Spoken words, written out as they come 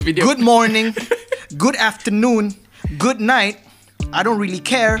Video. Good morning, good afternoon, good night. I don't really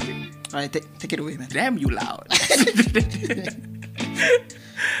care. Alright, take it away, man. Damn you loud.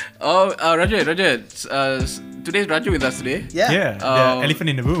 Roger. Today's Roger with us today. Yeah. The elephant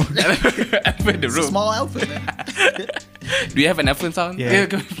in the room. Elephant in the It's a room. small outfit, man. Do you have an elephant sound? Yeah.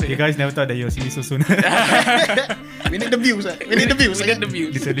 Can we play? You guys never thought that you'll see me so soon. We need the views, eh? We need the views. We get the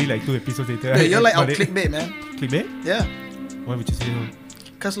views. Literally like 2 episodes later. Yeah, you're like our Got it. clickbait, man. Clickbait? Yeah. Why would you say so?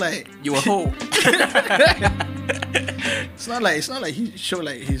 Cause like You a hoe. it's not like he showed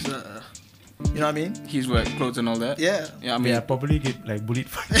like his you know what I mean? He's wear clothes and all that. Yeah. Yeah, I mean, Yeah, probably get like bullied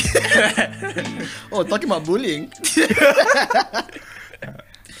for Oh, talking about bullying.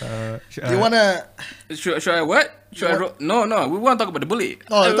 uh, You wanna? should I what? Should I no, we want to talk about the bully.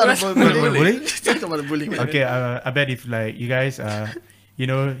 Oh, I thought about bullying. bullying? Talking about the bullying. Man. Okay, I bet if like you guys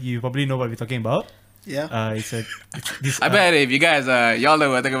you probably know what we're talking about. Yeah. It's this I bet if you guys y'all know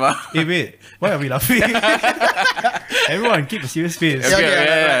what I'm talking about. Hey wait, why are we laughing? Everyone keep a serious face. Okay.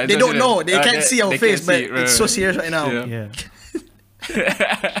 Yeah, They don't know. They Uh, can't see our they face, can't but see it, right, it's so right. serious right now. Yeah. Yeah.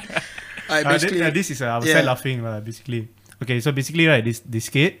 Alright, basically, This is our yeah. side laughing basically. Okay, so basically right, this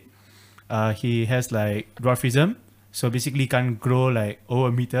kid, he has like dwarfism, so basically can't grow like over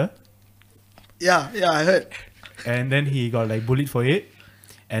a meter, yeah, I heard. and then he got like bullied for it,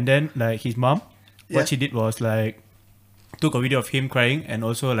 and then like his mom, Yeah. what she did was like took a video of him crying, and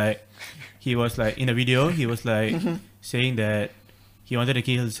also like he was like in a video he was like saying that he wanted to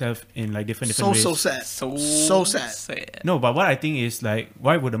kill himself in like different ways. So sad. So sad. No, but what I think is like,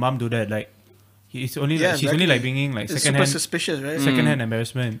 why would the mom do that? Like, she's only exactly. like bringing like It's super secondhand suspicious, right? secondhand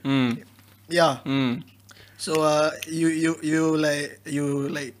embarrassment. Yeah. Mm. So you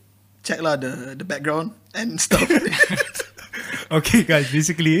like check lah the background and stuff. Okay, guys,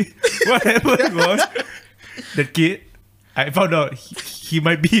 basically, what happened was that kid, I found out he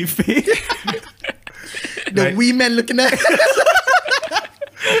might be fake. The Like, wee man looking at.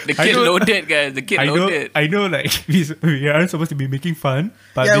 The kid loaded, guys. The kid loaded. I know, like, we aren't supposed to be making fun,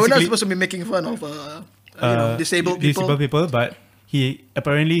 but Yeah, we're not basically, supposed to be making fun of disabled people. but he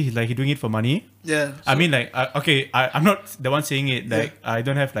apparently he's like he doing it for money. Yeah. I mean, like, okay, I'm not the one saying it. Like, I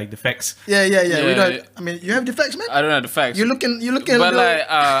don't have like the facts. Yeah. We Yeah, don't. yeah. I mean, you have the facts, man. I don't know the facts. You looking. But like,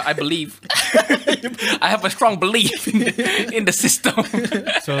 I believe. I have a strong belief in the system.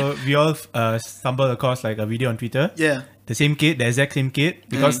 So we all stumbled across like a video on Twitter. Yeah. The same kid, the exact same kid,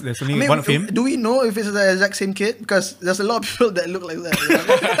 because there's only I mean, one of him. do we know if it's the exact same kid? Because there's a lot of people that look like that. You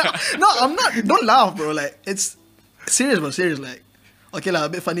know? No, I'm not. Don't laugh, bro. Like it's serious, bro. Serious, like. Okay lah, a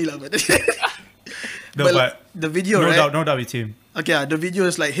bit funny lah, but. No, but the video, no right? doubt it's him. Okay, the video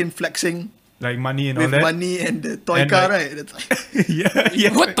is like him flexing Like money and with all that. money and the toy And car, like- right? That's like,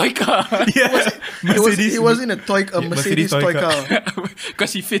 yeah. What toy car? Yeah. he was in a Mercedes toy car.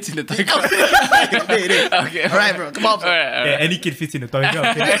 Because he fits in the toy car. Hey. Okay. Alright, bro. Come on. Bro. Yeah, any kid fits in a toy car.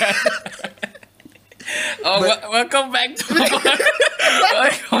 Okay? Welcome back to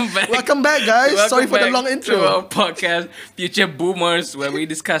Welcome back, guys. Sorry for the back long to intro. our podcast, Future Boomers, where we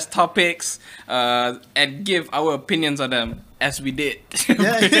discuss topics and give our opinions on them, as we did.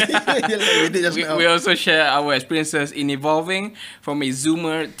 Yeah, like we did just now. We also share our experiences in evolving from a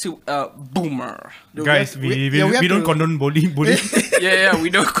Zoomer to a Boomer. Guys, we have don't to- condone bullying. Yeah, we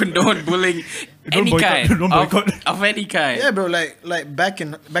don't condone bullying Don't any boycott- kind don't boycott. of any kind. Yeah, bro. Like back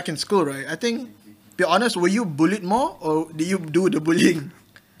in school, right? I think. Be honest, were you bullied more or did you do the bullying?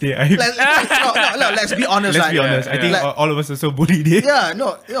 Yeah, No, let's be honest. let's like, be honest. I think like- all of us are so bullied. Eh? Yeah,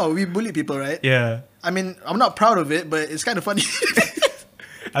 no, we bully people, right? Yeah. I mean, I'm not proud of it, but it's kind of funny.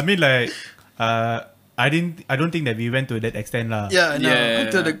 I mean, like, I don't think that we went to that extent, lah. Yeah, no. Yeah.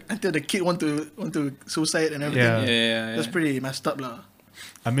 Until the kid want to suicide and everything. Yeah. That's pretty messed up, lah.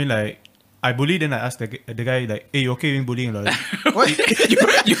 I mean, like, I bullied, then I asked the guy, like, hey, you okay with bullying or not? What?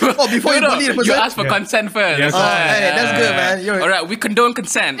 Oh, before you bully the person? You ask for Yeah. consent first. Yeah, That's so- right. hey, that's good, man. You're- All right, we condone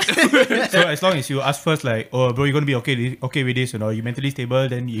consent. So as long as you ask first, like, oh, bro, you're gonna be okay with this, you know, you mentally stable,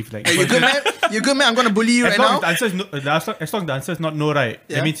 then if like, Hey, you good, man? You good, man? I'm gonna bully you as right long now. as the answer is no, as long as the answer is not no, right?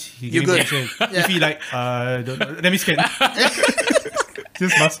 Yeah. That means he You giving good. me consent. Yeah. If he like, that means can.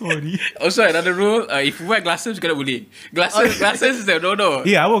 Just muscle only. Also, another rule: if you wear glasses, you cannot bully. Glasses is a no.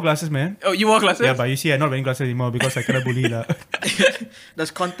 Yeah, I wore glasses, man. Oh, you wear glasses? Yeah, but you see, I'm not wearing glasses anymore because I cannot bully lah. Does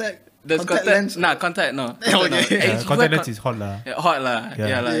contact Contact lens? Nah, contact no. Okay. No. Yeah, Hey, you Contact wear lens is hot lah. hot lah. Yeah.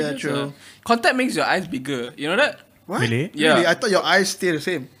 Yeah, lah. Yeah, So, true. contact makes your eyes bigger. You know that? What? Really? Yeah. Really? I thought your eyes stay the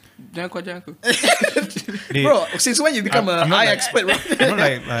same. Jangan aku. They- Bro, since when you become I'm an not eye like- expert, bro? I'm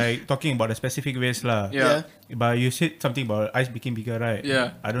not like talking about the specific ways lah. Yeah. But you said something about eyes became bigger, right?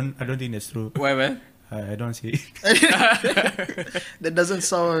 Yeah. I don't think that's true. Why, man? I don't see it. That doesn't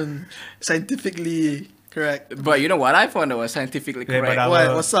sound scientifically correct. But you know what I found that was scientifically Yeah, but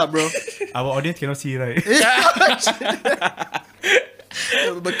correct? What's up, bro? Our audience cannot see, right?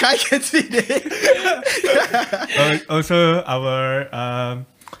 But Kai can see it. Also, our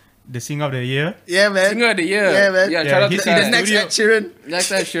the singer of the year, Yeah, man. Singer of the year. Yeah, man. Yeah, Yeah, shout out to he's The in Kai. the next studio. Ed Sheeran.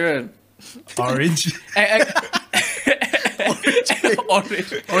 Next Ed Sheeran. Orange,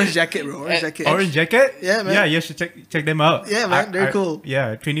 Orange. Orange jacket, bro. Orange jacket. Orange Jacket. Yeah, man. Yeah, you should check them out. Yeah, man, they're cool.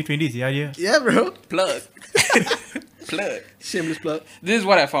 Yeah, 2020 is the idea. Yeah, bro. Plug. Plug. Shameless plug. This is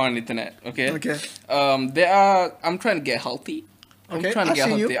what I found on the internet. Okay. Okay. I'm trying to get healthy. I'm Okay, trying to I've get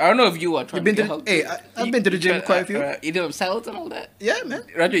seen healthy. you. I don't know if you are trying You've been to to get the, healthy. hey, I've been to the gym quite a few. Eating salads and all that. Yeah, man.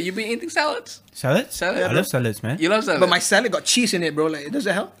 Roger, you been eating salads? Salads? Salad, I bro. love salads, man. You love salads? But my salad got cheese in it, bro. Like, does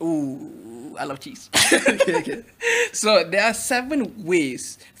that help? Ooh, I love cheese. Okay. So there are 7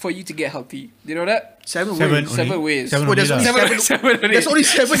 ways for you to get healthy. Do you know that? Seven Seven ways. only. 7 ways. Seven Oh, there's only only lah. seven. only. There's only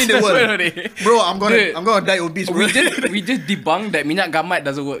 7 in the world. Seven only. Bro, I'm Dude. gonna die obese, bro. We just debunked that minyak gamat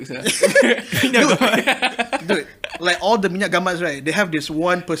doesn't work, sir. Dude, like all the minyak gamats, right? They have this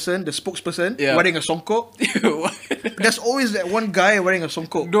one person, the spokesperson, Yeah. wearing a songkok. There's always that one guy wearing a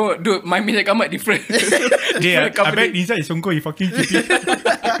songkok. No, dude, my minyak gamat different. Yeah, Different I company. bet inside is Songko, you fucking keep it.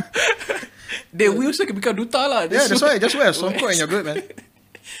 We also can become duta lah. Yeah, that's why. Just wear a songkok and you're good, man.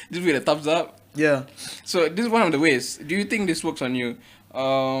 Just with a thumbs up. Yeah. So this is one of the ways. Do you think this works on you?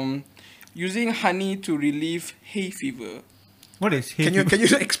 Using honey to relieve hay fever. What is hay Can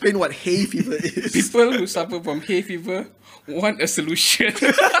you explain what hay fever is? People who suffer from hay fever want a solution.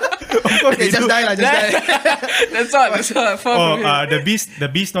 Okay, just die lah, just die. That's all. That's all. Far Oh, from it. the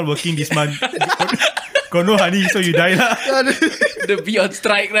beast not working this month. Got no honey, so you die lah. The bee on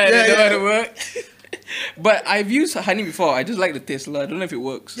strike, right? Yeah, That don't yeah. want to work. But I've used honey before. I just like the taste. I don't know if it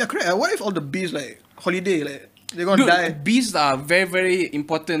works. Yeah, correct. What if all the bees like holiday, like they're gonna Dude, die? bees are very, very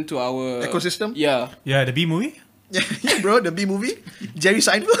important to our Ecosystem? Yeah. Yeah, the bee movie, Yeah, bro, the bee movie, Jerry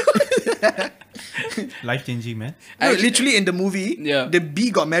Seinfeld. life changing, man. No, Actually- literally in the movie, Yeah. the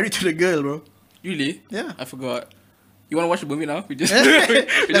bee got married to the girl, bro. Really? Yeah. I forgot. You want to watch the movie now? We just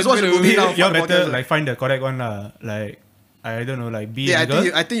Let's watch the movie now. You for the better podcast. like find the correct one lah. Like I don't know, like bee Yeah, and girl.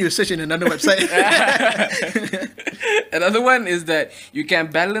 I think you search in another website. Another one is that you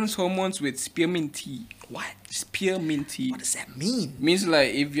can balance hormones with spearmint tea. What? Spearmint tea. What does that mean? Means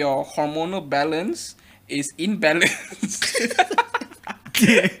like if your hormonal balance is imbalanced.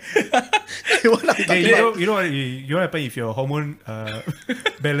 What are you Yeah, talking you about? know what happen if your hormone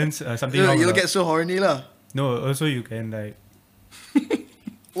balance something wrong. You'll lah. get so horny lah. No, also you can like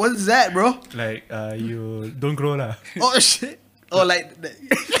What's that, bro? you don't grow lah. Oh shit. Oh, like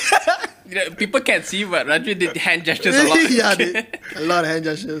You know, people can't see, but Raju did hand gestures a lot. yeah, dude. A lot of hand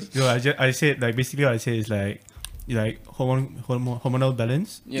gestures. No, I said like basically what I said is like hormonal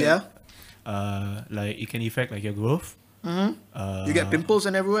balance. Yeah. Like it can affect like your growth. Mm-hmm. You get pimples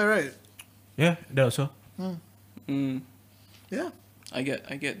and everywhere, right? Yeah, that also. Mm, Yeah. I get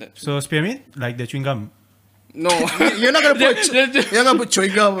that. So spearmint, like the chewing gum. No. You're not gonna put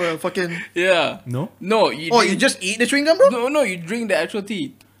chewing gum or fucking. Yeah. No. No. You Oh, drink- you just eat the chewing gum, bro? No, you drink the actual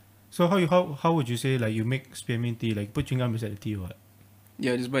tea. So how would you say like you make spearmint tea? Like put chewing gum inside the tea or what?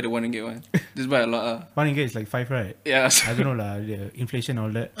 Yeah, just buy the one and get one. Just buy a lot. One ringgit is like 5, right? Yeah. I don't know lah, the inflation all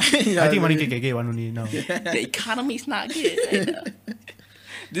that. Yeah, I think one really. ringgit can get one only now. The economy is not good.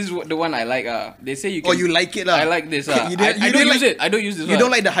 This is the one I like. They say you can. Oh, you like it, lah? I like this. You I don't don't use like- it. I don't use this You one.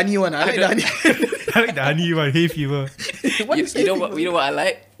 don't like the honey one. I like the honey. I like the honey one, hay fever. What You, is you know it? what? You know what I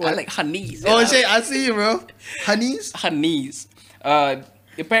like? I What? like honeys. Oh shit, I see you, bro. Honeys? Honeys.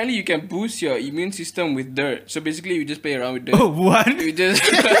 Apparently you can boost your immune system with dirt. So basically, you just play around with dirt. Oh, what? You just.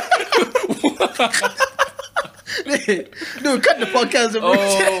 Dude, cut the podcast, bro.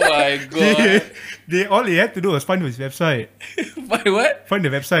 Oh my god. All they had to do was find his website. But what? Find the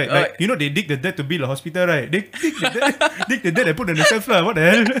website. Like, you know, they dig the dirt to build a hospital, right? They dig the dirt and put on the shelf, lah. What the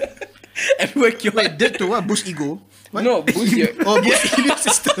hell? Everywhere you Wait, dirt to what? Boost ego? What? No, boost your. Oh, boost immune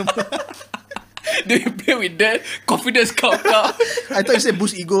system. Do you play with that? Confidence count. I thought you said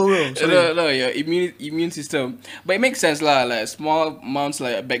boost ego, bro. Sorry. No, your immune system. But it makes sense lah. Like small amounts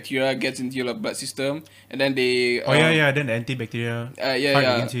like bacteria gets into your blood system, and then they. Oh, yeah. Then the antibacterial fight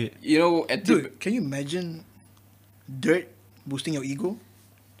against it. You know, Dude, can you imagine dirt boosting your ego?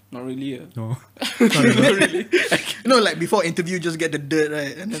 not really. No. Not really. You know, like before interview, just get the dirt,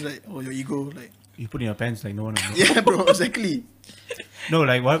 right? And then like, oh, your ego, like. You put in your pants like no one will know. Yeah, bro, exactly. No,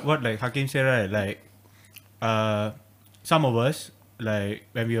 like what like Hakim said, right? Like, some of us, like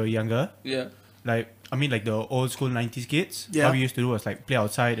when we were younger, Yeah. like I mean, like the old school 90s kids. Yeah. What we used to do was like play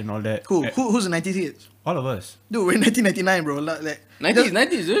outside and all that. Who's the 90s kids? All of us. Dude, we're in 1999, bro. Like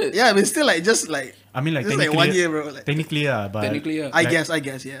 90s, dude. yeah, but still like just like I mean, like just like technically, 1 year, bro. Like, technically, but Technically, yeah. I like-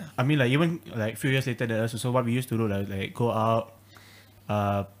 guess, yeah. I mean, like even like few years later than us. So what we used to do like go out,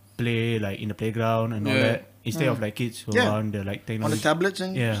 play like in the playground and all Yeah. that instead of like kids who Yeah. are on the like On technology. the tablets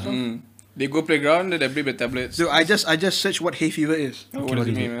and Yeah. stuff. They go playground, then they play with tablets. Dude, I just searched what hay fever is. What what does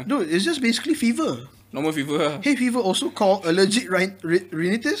it is mean, it? man? Dude, it's just basically fever. Normal fever. Hay fever, also called allergic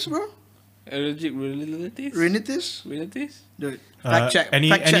rhinitis, bro. Allergic rhinitis? Rhinitis? Dude, Uh, fact check. Any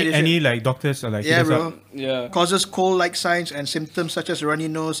fact check any this any shit. like doctors are like Yeah, hit us bro. up. Yeah. Causes cold-like signs and symptoms such as runny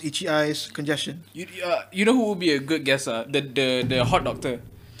nose, itchy eyes, congestion. You know who would be a good guess? The hot doctor.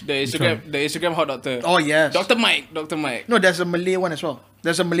 The Instagram hot doctor. Oh yes. Dr. Mike. No, there's a Malay one as well.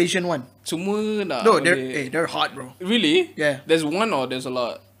 There's a Malaysian one. Semua nak No, boleh. they're hot, bro. Really? Yeah. There's one or there's a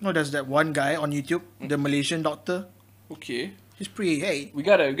lot? No, there's that one guy on YouTube, the Malaysian doctor. Okay. He's pretty. Hey, We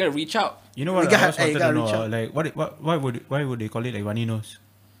gotta reach out. You know what We I got- also wanted to gotta know? reach out. Like why would they call it like runny nose?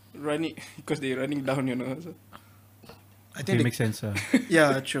 Running because they're running down your nose. I It think. makes sense.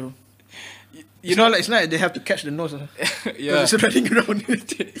 Yeah, true. You It's not like they have to catch the nose. Yeah. It's running around.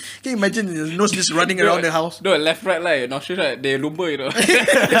 Can you imagine the nose just running around the house? No, left, right, like nostril, right? They lumba, you know.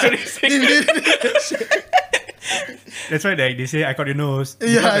 That's what they say. That's why they say I got your nose.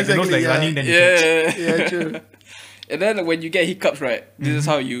 Yeah, Because, like, the nose exactly, like yeah. running then you catch. Yeah. Yeah, true. And then when you get hiccups, right? This is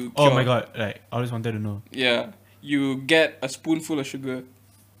how you. Oh cure. my god! Like I always wanted to know. Yeah. You get a spoonful of sugar.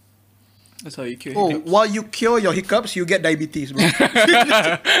 That's how you cure Oh, hiccups. while you cure your hiccups, you get diabetes, bro.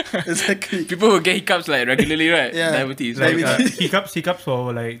 Exactly. People who get hiccups like regularly, right? Yeah. Diabetes. Like Diabetes. hiccups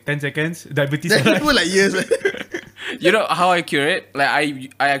for like 10 seconds. Diabetes. Then for life. people like years. You know how I cure it? Like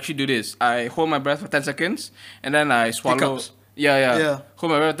I actually do this. I hold my breath for 10 seconds and then I swallow. Hiccups. Yeah. Yeah.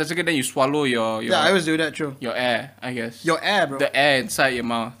 Hold my breath for 10 seconds, then you swallow your Yeah, I always do that, true. your air, I guess. Your air, bro. The air inside your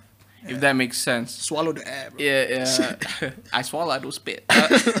mouth. If that makes sense. Swallow the air, bro. Yeah. I swallow, I don't spit.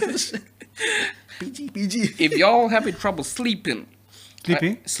 PG. If y'all having trouble sleeping.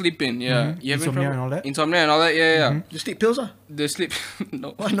 Sleeping? Sleeping, yeah. You having Insomnia trouble? and all that? Insomnia and all that, yeah. Just take pills, ah. The sleep.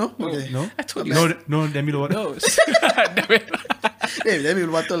 No. What, no? Okay. No? I told you. No, Demi Lovato. No. Damn it. Hey, let me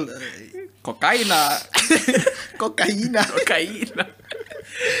bottle. Cocaine. Cocaine. Cocaine.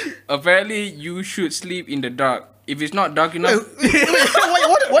 Apparently, you should sleep in the dark. If it's not dark enough.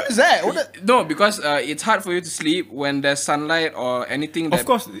 What is that? What the- No, because it's hard for you to sleep when there's sunlight or anything that. Of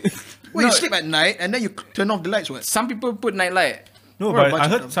course. Wait, you sleep at night and then you turn off the lights, what? Some people put night light. No, What a but bunch I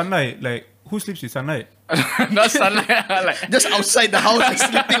of heard them. sunlight. Like who sleeps with sunlight? Not sunlight. like, Just outside the house and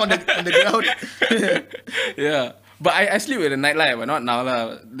sleeping on the ground. yeah. But I sleep with a night light, but not now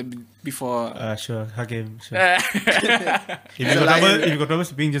lah. Before. Sure, Hakim. Sure. Can If you a got lion. trouble, if you got trouble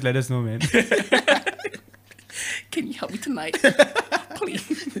sleeping, just let us know, man. you help me tonight?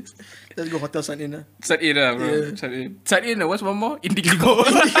 Please. Let's go Hotel Sun Inn. Sat in, bro. Yeah. Sat in. Sat in, what's one more? Indigo.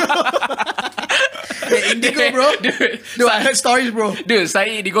 Hey, Indigo, bro. Dude, No, I heard stories, bro. dude, sat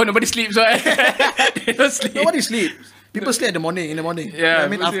in, Indigo, nobody sleeps, right? They don't sleep. Nobody sleep. People sleep in the morning. You know what Yeah, I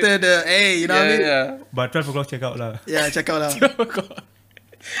mean? people After the, hey, you know what I mean? Yeah. But 12 o'clock check out lah. Yeah, check out lah. Oh, God.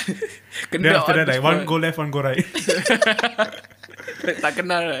 Then after that, on the like one spot. go left, one go right. Tak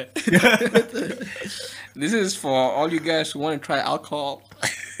kenal, right? This is for all you guys who want to try alcohol.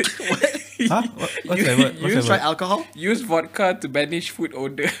 Huh? What's that word? What's You that try word? alcohol? Use vodka to banish food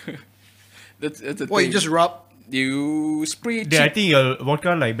odor. that's a Or thing. you just rub? You spray Yeah, I cheap. think your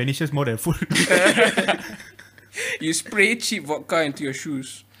vodka like banishes more than food. You spray cheap vodka into your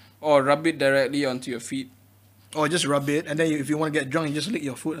shoes, or rub it directly onto your feet. Or just rub it, and then if you want to get drunk, you just lick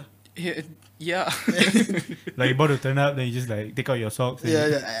your foot. Yeah. Like you about to turn up, then you just like take out your socks. and-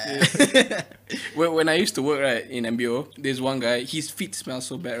 Yeah. when I used to work right in MBO, there's one guy. His feet smell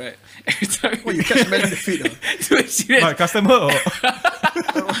so bad, right? Every time. Oh, you catch smelling the feet. Dude, serious. But customer or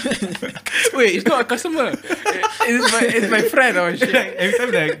Wait, it's not a customer. It's my friend. Oh shit. like, every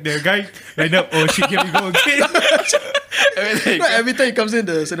time like the guy line up, oh shit, here we go again. Everything. No, every time he comes in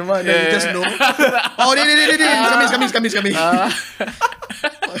the cinema, and then you Yeah. just know. Oh, he's coming.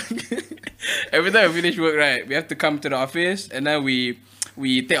 Every time we finish work, right, we have to come to the office and then we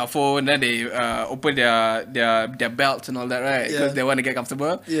take our phone. Then they open their belts and all that, right? Because Yeah. they want to get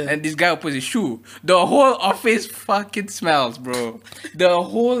comfortable. Yeah. And this guy opens his shoe. The whole office fucking smells, bro. The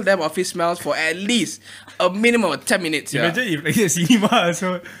whole damn office smells for at least a minimum of 10 minutes. Yeah. Imagine if like a cinema,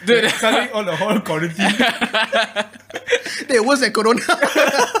 so Dude. like, suddenly all the whole quarantine. Hey, what's that corona?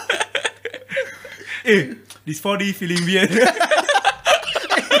 Hey, this 4D feeling weird.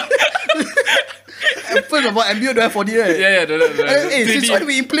 First of all, MBO don't have 4D, right? Yeah, Hey, since when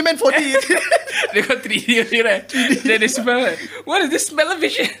we implement 4D? They got 3D only, right? Then they smell it. What is this smell of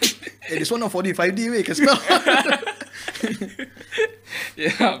vision? Hey, this one not 4D, 5D way, can smell.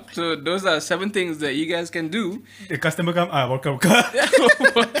 Yeah, so those are 7 things that you guys can do. The customer come, welcome.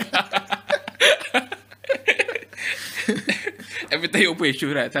 Every time you open your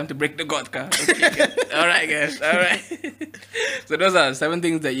shoe, right? Time to break the godka. Okay, guys. Alright, guys. Alright. So those are 7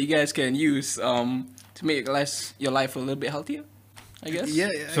 things that you guys can use to make your life a little bit healthier, I guess. Yeah,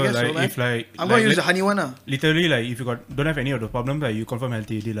 So I guess like so, man. if like I'm gonna like, use the honey one now. literally like if you don't have any of the problems, like you confirm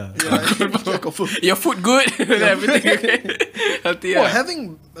healthy already lah. Yeah, confirm. Your food good, everything okay. Healthy. Oh, Yeah.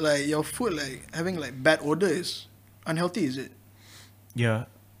 having like your food like having like bad odor is unhealthy, is it? Yeah.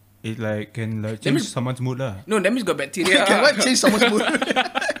 It like can like That change means- someone's mood lah. No, that means got bacteria. Can what change someone's mood?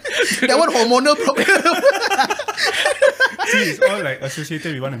 That one hormonal problem. See, it's all like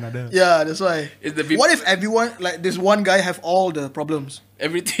associated with one another. Yeah, that's why. It's the What if everyone like this one guy have all the problems?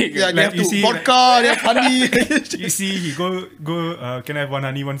 Everything. Yeah, they Like, have you to see, vodka, they have honey. You see, he go. Can I have one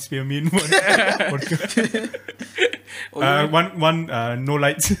honey, one spearmint, one vodka? One no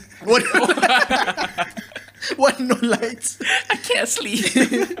lights. What? What no lights? I can't sleep.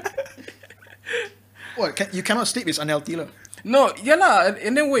 What? You cannot sleep. It's unhealthy, lah. No, yeah lah.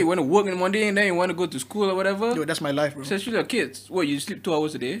 And then what, you want to work in one day and then you want to go to school or whatever? Yo, that's my life, bro. Especially your kids. What, you sleep 2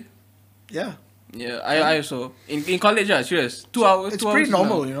 hours a day? Yeah, Yeah, I also. In college, yeah, serious. 2 hours. it's 2 hours pretty is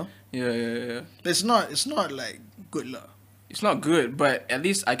normal, enough. you know. Yeah. It's not like good, lah. It's not good, but at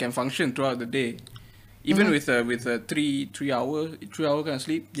least I can function throughout the day. Even with a 3 hour kind of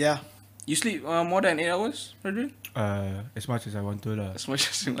sleep. Yeah. You sleep more than 8 hours, Rodri? As much as I want to lah. As much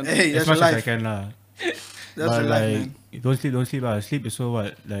as you want. Hey, As that's much your as I life. can lah. That's But your life, like, man. don't sleep lah. Sleep is so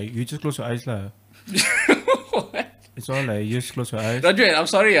what? Like, you just close your eyes lah. It's all like, you just close your eyes. Rodri, I'm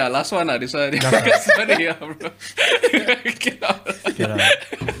sorry, last one, this one. Sorry, bro. Okay lah.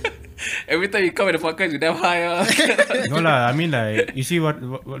 Every time you come in the podcast, you damn high. No lah, I mean like, you see what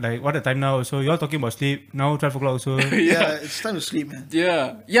the time now also, you all talking about sleep, now 12 o'clock also. Yeah, it's time to sleep, man.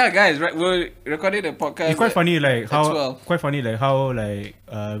 Yeah, guys, right? We're recording the podcast. It's quite funny like That's how,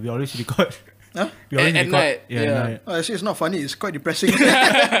 well. we always record. Huh? We always At record. night, Yeah, yeah. at night. Oh, actually, it's not funny. It's quite depressing.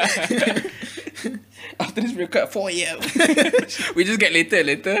 After this, we record at 4 a.m. We just get later and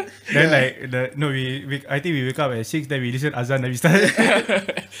later. Then like, I think we wake up at 6, then we listen Azan, then we start.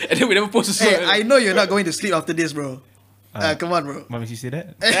 And then we never post a Hey, song. I know you're not going to sleep after this, bro. Come on, bro. What makes you say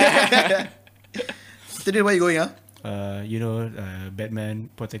that? After this, where you going, huh? Batman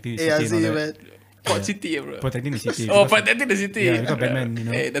protecting the Hey, I city see and you, all man. that. Port City, bro. Protecting the city. Oh, because- protecting the city. Yeah, because Batman, you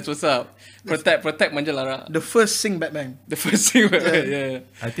know. Hey, that's what's up. Protect Manjalara. The first sing Batman. The first thing, yeah.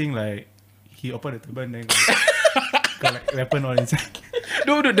 I think like he opened the turban then got like weapon all inside.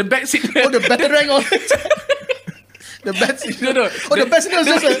 No, the back seat. Oh, the batarang on. The bat signal. No. Oh, the bat signal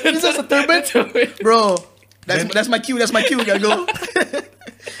is just a turban. Bro, that's my cue. That's my cue. Gotta go.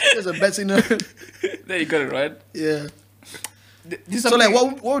 There's a bat signal. There you got it, right? Yeah. This So like,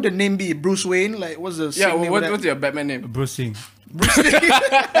 what would the name be? Bruce Wayne? Like, what's the Yeah, name of that? what's your Batman name? Bruce Singh. Bruce Wayne.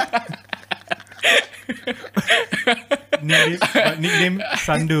 Nickname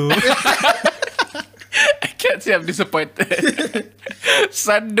Sandu. I can't say I'm disappointed.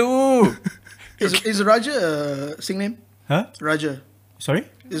 Sandu. Is Raja a sing name? Huh? Raja. Sorry?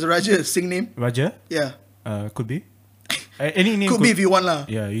 Is Raja a sing name? Raja? Yeah. Could be. Any name Could be if you want lah.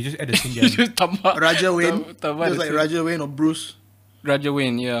 Yeah, you just add a Singh. You just tambah. Raja Wayne. Tambah Just the like sing. Raja Wayne or Bruce. Raja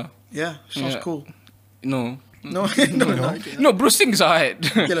Wayne, yeah. Yeah, sounds Yeah. cool. No. No, no. Okay. No, Bruce Singh is alright.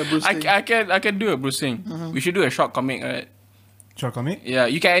 lah, Bruce Singh. I can do a Bruce Singh. We should do a short comic, alright? Short comic? Yeah,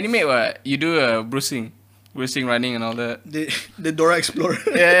 you can animate what? You do a Bruce Singh. Bruce Singh running and all that. The Dora Explorer.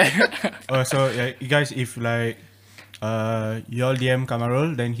 Yeah. So yeah, you guys, if like you all DM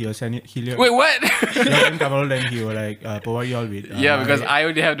Kamarul, then he'll send it. He'll Wait, what? you all DM Kamarul, then he will like provide you all with. Yeah, because I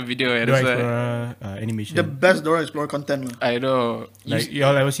already have the video. Yeah, Dora that's why. Explorer animation. The best Dora Explorer content lah. I know. Like you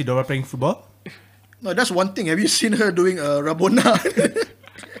all ever see Dora playing football? No, that's one thing. Have you seen her doing Rabona?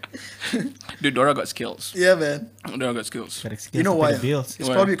 Dude, Dora got skills. Yeah, man. Dora got skills. Gotta skills You know to pay why? the bills. It's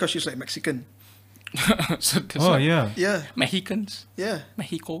Why? probably because she's like Mexican. So that's Oh why. yeah, Yeah, Mexicans. yeah.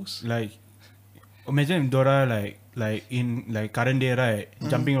 Mexicos. like imagine if Dora like in like current day right,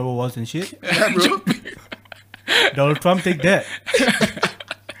 jumping over walls and shit. Yeah, bro. Donald Trump take that.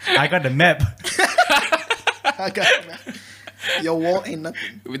 I got the map. I got it, man. Your wall ain't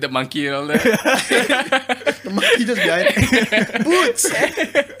nothing. With the monkey and all that. The monkey just behind. Boots.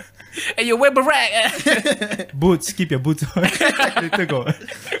 Hey, you wear barack. Boots, keep your boots on. Later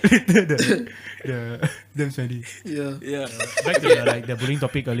the damn smelly. Yeah. Yeah. Back to the, like the bullying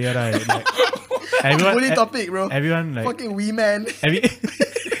topic earlier, right? Like, everyone, Bully topic, bro. Everyone like Fucking wee man.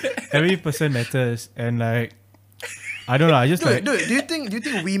 every person matters, and like I don't know. I just like Dude, do you think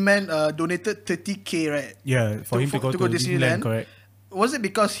Wee Man donated 30K, right? yeah for him to go to Disneyland, correct? Was it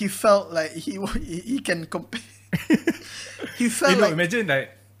because he felt like he can compare? He felt You know, like imagine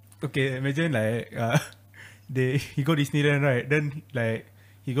like he go Disneyland, right? Then like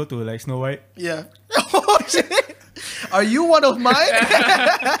he go to like Snow White. yeah. Oh shit! Are you one of mine?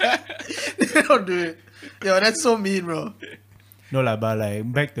 Don't do it. Yo, that's so mean, bro. No lah, but like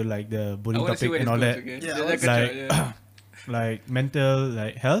back to like the I bullying want to see topic where and this all goes that. again. Yeah, Like, like yeah. like mental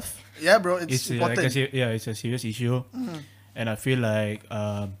like health. Yeah, bro, it's It's like important. it's a serious issue, and I feel like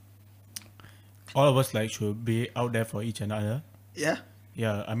all of us like should be out there for each another. Yeah,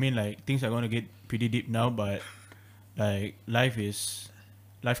 Yeah, I mean like things are gonna get pretty deep now, but like life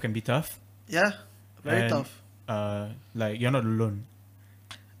can be tough. yeah, very and, tough. Like you're not alone.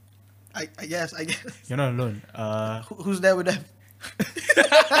 I guess. You're not alone. Who's there with them?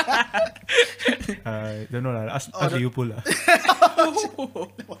 Don't know lah. Ask the- you pull lah.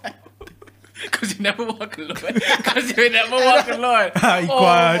 Because you never walk alone. Because you never walk alone.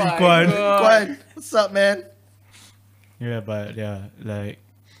 Ikwan, my Ikwan. God. Kwan, what's up, man? Yeah, but yeah, like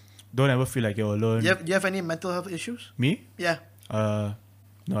don't ever feel like you're alone. Do you have any mental health issues? Me? Yeah. No,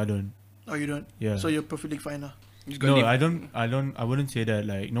 I don't. Oh, you don't? Yeah. So you're perfectly fine now. You just gotta No, leave. I wouldn't say that.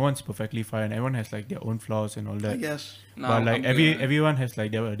 Like no one's perfectly fine. Everyone has like their own flaws and all I that. guess. No, But like I'm good. everyone has like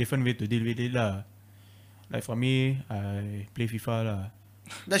their different way to deal with it lah. Like for me, I play FIFA lah.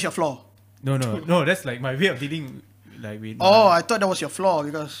 That's your flaw. No, that's like my way of dealing like with. Oh, my, I thought that was your flaw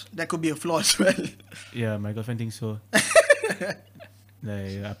because that could be a flaw as well. yeah, my girlfriend thinks so.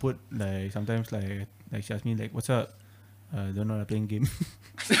 Like I put like sometimes like she asks me like, "What's up?" Don't know, I'm playing game.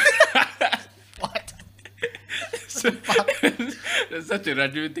 What? That's such a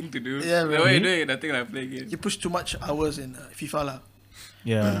Raju thing to do. Yeah, The bro. way you do it, nothing like playing it. You push too much hours in FIFA lah.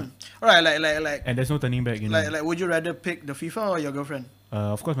 Yeah, Alright, like and there's no turning back. You know. like would you rather pick the FIFA or your girlfriend?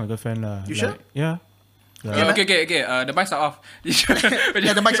 Of course, my girlfriend lah. You like, sure? Yeah. Like, Yeah, man. Okay. The mics are off.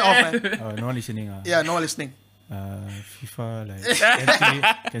 Yeah, the mics are off, man. no one listening. Yeah, no one listening. FIFA like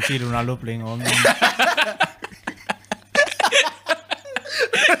can see Ronaldo playing on.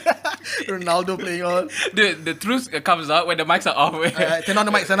 Ronaldo playing on. Dude, the truth comes out when the mics are off. Turn on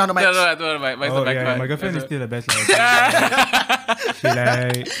the mics. Turn on the mics. No, mics Oh are back. yeah, my girlfriend is That's still the best. Like, she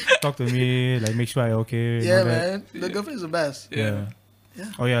like talk to me, like make sure I okay. and Yeah, all that. man. The girlfriend is the best. Yeah.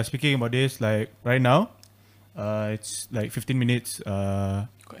 Yeah. Oh yeah, speaking about this, like right now, it's like 15 minutes. Go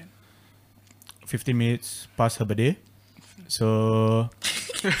ahead. 15 minutes past her birthday. So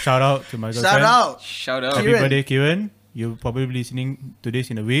shout out to my girlfriend. Shout out, Shout out. Happy Kieran. birthday, Kieran. You're probably listening to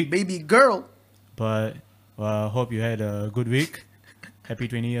this in a week, baby girl. but hope you had a good week. Happy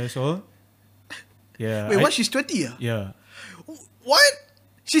 20 years old. Yeah. Wait, what? She's 20, yeah? Yeah. What?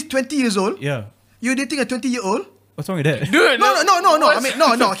 She's 20 years old? Yeah. You're dating a 20-year-old? What's wrong with that? Dude, No. I mean,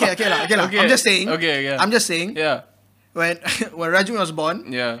 no. Okay. Okay. I'm just saying. Okay, yeah. I'm just saying. Yeah. When Raju was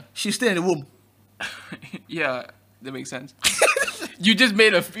born, Yeah. she's still in the womb. Yeah. That makes sense. You just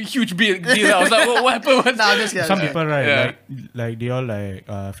made a huge big deal. I was like, what happened? Nah, I'm just kidding. Some people, right, Yeah. like they all like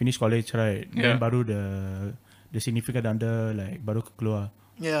finish college, right? Yeah. Then baru the significant other like baru keluar.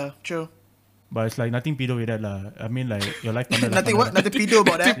 Yeah, true. But it's like nothing pedo with that lah. I mean like your life partner. Nothing what? Nothing pedo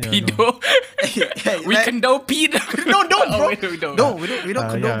about that. Yeah, Pedo. Hey, We like- condone pedo. No, don't, bro. Oh, we don't. No, we don't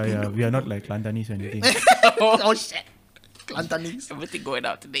condone Yeah. pedo. We are not like Kelantanis or anything. Oh shit. Lantanis. Everything going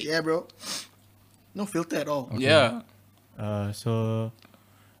out today. Yeah, bro. No filter at all. Yeah. So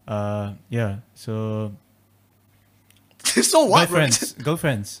So what, bro?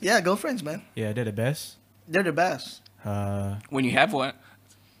 girlfriends. Yeah, girlfriends, man. Yeah, they're the best. They're the best. When you have one.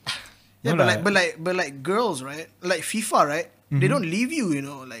 Yeah, No but lah. like girls, right? Like FIFA, right? They don't leave you, you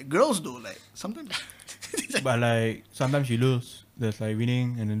know. Like girls do. Like sometimes. But like sometimes you lose. There's like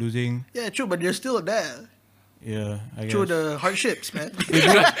winning and then losing. Yeah, true, but they're still there Yeah, I guess. through the hardships, man.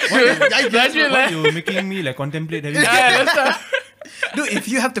 Imagine, Why like- you making me like contemplate having? Yeah, that's not- Dude, if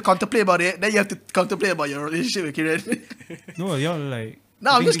you have to contemplate about it, then you have to contemplate about your relationship with Kiran. No, you're like.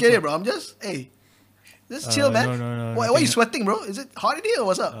 No, I'm putting just things kidding, up. bro. I'm just, hey, just chill, man. No, Why are you sweating, bro? Is it hot in here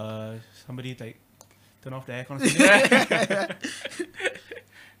or what's up? Somebody like turn off the aircon. Yeah.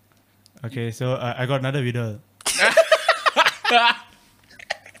 Okay, so I got another video.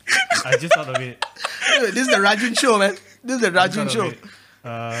 I just thought of it. Dude, this is the Rajun show, man. This is the Rajun Thought show. of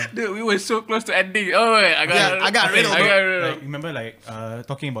it. Dude, we were so close to ending. Oh, wait, I got Yeah, I got rid of I it. got rid Like of remember like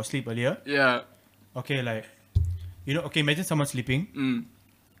talking about sleep earlier. Yeah. Okay, like you know, okay, imagine someone sleeping Mm.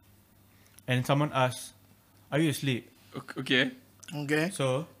 and someone asks, "Are you asleep?" Okay. Okay.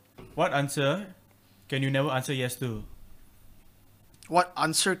 So, what answer can you never answer yes to? What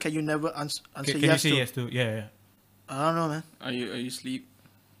answer can you never answer Can you yes say to? yes to? Yeah. I don't know, man. Are you asleep?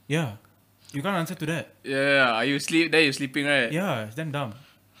 Yeah. You can't answer to that. Yeah. Are you asleep? Then you're sleeping, right? Yeah, it's damn dumb.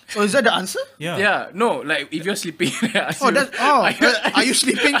 Oh, is that the answer? Yeah. Yeah. No, like if you're sleeping. Are you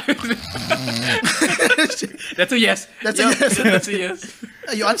sleeping? That's a yes. That's a Yup, yes. That's a yes.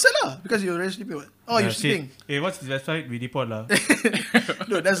 You answer lah because you're already sleeping. What? Oh, you're Shit. sleeping. Hey, what's this website? We report lah.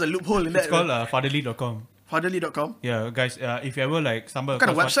 No, there's a loophole in that. It's called fatherly.com. Fatherly.com. Yeah, guys, if you ever like stumble What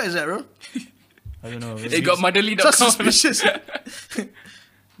kind of across website is that, bro? I don't know. They got So motherly.com. suspicious.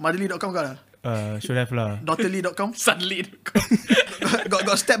 Motherly.com got should have lah. Daughterly.com. Suddenly.com.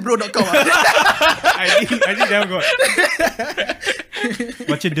 got stepbro.com. I think never got.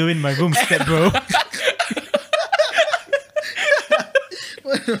 What you doing in my room, step bro?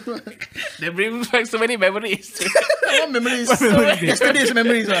 They bring back so many memories. What memories? What memories? Yesterday's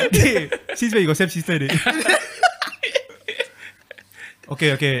memories. Hey, since when you got stepsister?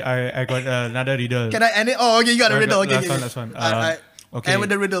 Okay. I got another riddle. Can I end it? Oh, okay, you got a riddle. Okay, Last one. Okay. End with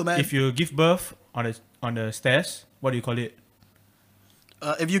the riddle, man. If you give birth on the stairs, what do you call it?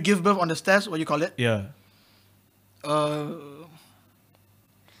 If you give birth on the stairs, what do you call it? Yeah.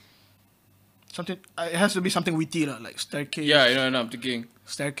 Something. It has to be something witty, lah, like staircase. Yeah, I'm thinking.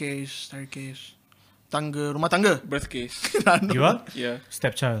 Staircase. Tangga, rumah tangga. Birth case. You are? Yeah.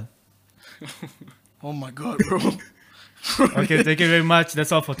 Stepchild. Oh my god, bro. Okay, thank you very much.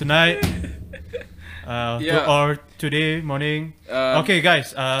 That's all for tonight. Yeah. Or today morning. Okay,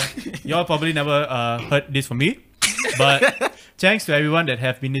 guys. Y'all probably never heard this from me, but thanks to everyone that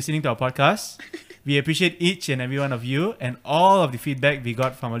have been listening to our podcast. We appreciate each and every one of you and all of the feedback we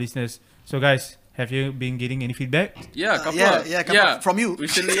got from our listeners. So, guys, have you been getting any feedback? Yeah, couple. couple from you.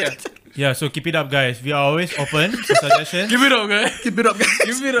 Recently, yeah. Yeah, so keep it up, guys. We are always open for suggestions. Give it up, guys. Keep it up, guys.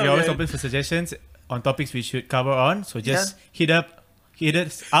 Give it We up, are always guys. open for suggestions on topics we should cover on. So just hit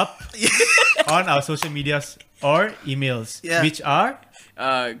us up on our social medias or emails, Yeah. which are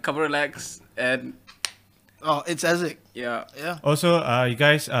Cover relax and Oh, it's Ezek. yeah. Yeah. also you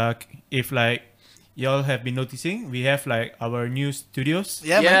guys. If like y'all have been noticing, we have like our new studios.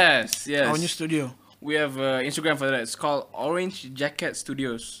 Yeah, man. Yes. Our new studio. We have Instagram for that. It's called Orange Jacket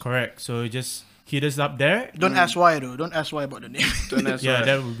Studios. Correct. So just hit us up there. Don't ask why though. Don't ask why about the name. Don't ask Yeah, why.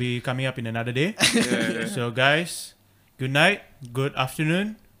 that will be coming up in another day. Yeah. So guys, good night, good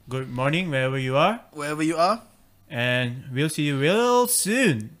afternoon, good morning, wherever you are, Wherever you are. and we'll see you real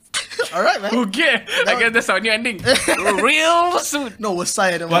soon. All right, man. Okay, I guess that's our new ending. Real soon. No,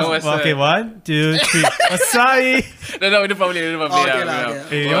 Wasai. What's that? Okay, 1, 2, 3. Asai. No, we do probably. Okay lah, okay.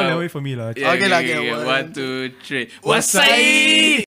 Hey, y'all never wait for me lah. Okay lah, okay. 1, 2, 3. Wasai. Wasai.